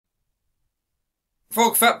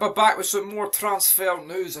Fog Fitba back with some more transfer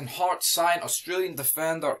news and Hearts sign Australian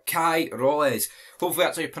defender Kye Rowles. Hopefully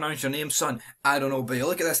that's how you pronounce your name, son. I don't know, but you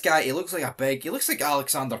look at this guy, he looks like he looks like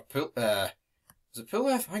Alexander is it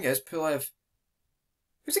Pulev? I think it is Pulev.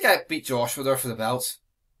 Who's the guy that beat Joshua there for the belts?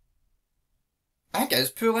 I think it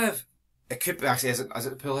is Pulev. It could be, actually, is it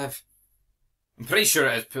Pulev? I'm pretty sure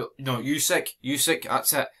it is no, Usyk,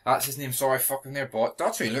 that's it. That's his name, sorry, fucking there, but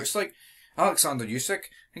that's what he looks like. Alexander Usyk.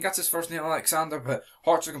 I think that's his first name, Alexander, but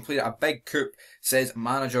Hearts have completed a big coup, says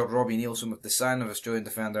manager Robbie Neilson, with the sign of Australian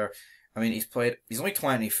defender. I mean, he's only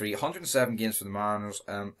 23, 107 games for the Mariners,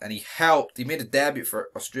 and he made a debut for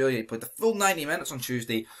Australia. He played the full 90 minutes on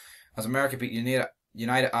Tuesday as America beat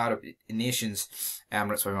United Arab Nations,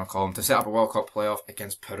 Emirates, whatever you want to call them, to set up a World Cup playoff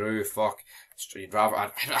against Peru. Fuck.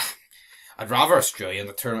 I'd rather Australia in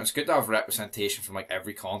the tournament. It's good to have representation from like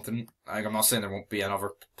every continent. Like, I'm not saying there won't be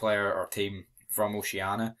another player or team from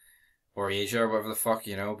Oceania or Asia or whatever the fuck,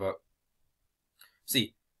 you know, but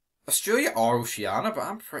see, Australia are Oceania, but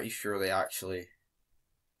I'm pretty sure they actually,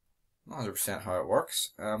 not 100% how it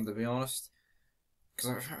works, to be honest.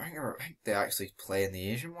 Because I think they actually play in the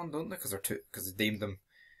Asian one, don't they? Because they deemed them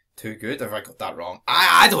too good. Have I got that wrong?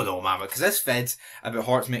 I don't know, man, because this fed's about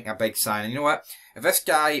Hearts making a big sign. And you know what? If this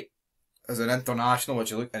guy is an international,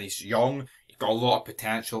 which you look, and he's young, he's got a lot of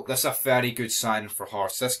potential, this is a very good sign for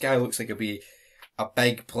Hearts. This guy looks like he'll be a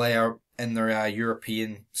big player in their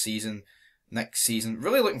European season next season.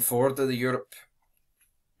 Really looking forward to the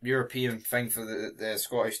European thing for the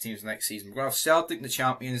Scottish teams next season. We're going to have Celtic in the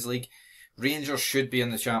Champions League. Rangers should be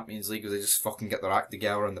in the Champions League if they just fucking get their act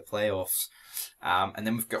together in the playoffs. And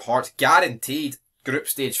then we've got Hearts guaranteed group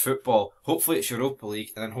stage football. Hopefully it's Europa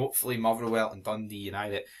League, and then hopefully Motherwell and Dundee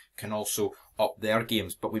United can also up their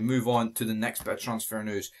games. But we move on to the next bit of transfer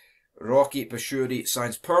news. Rocky Bashuri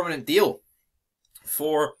signs permanent deal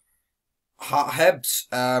for Hibs.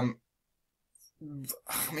 I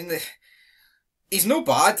mean, he's no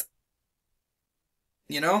bad.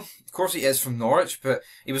 You know, of course he is from Norwich, but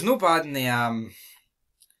he was no bad in the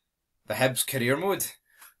Hibs career mode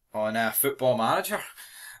on Football Manager.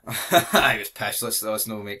 I was pissed. Let's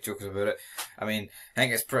no make jokes about it. I mean, I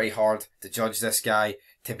think it's pretty hard to judge this guy,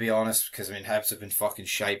 to be honest, because I mean, Hibs have been fucking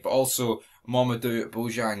shite. But also, Momodou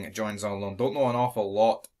Bojang joins on loan. Don't know an awful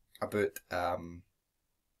lot about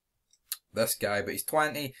this guy, but he's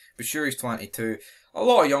 20. But sure, he's 22. A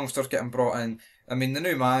lot of youngsters getting brought in. I mean, the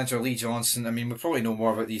new manager, Lee Johnson, I mean, we probably know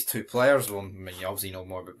more about these two players. Well, I mean, you obviously know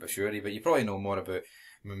more about Bashuri, but you probably know more about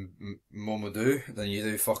Momodou than you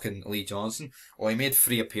do fucking Lee Johnson. Well, he made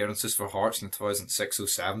 3 appearances for Hearts in the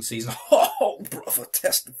 2006-07 season. Oh, brother,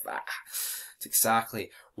 testify. It's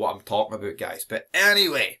exactly what I'm talking about, guys. But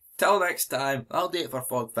anyway, till next time, that'll do it for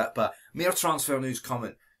Fog Fitba. More transfer news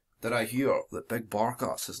coming. Did I hear that Big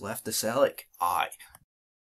Barkas has left the Celtic? Aye.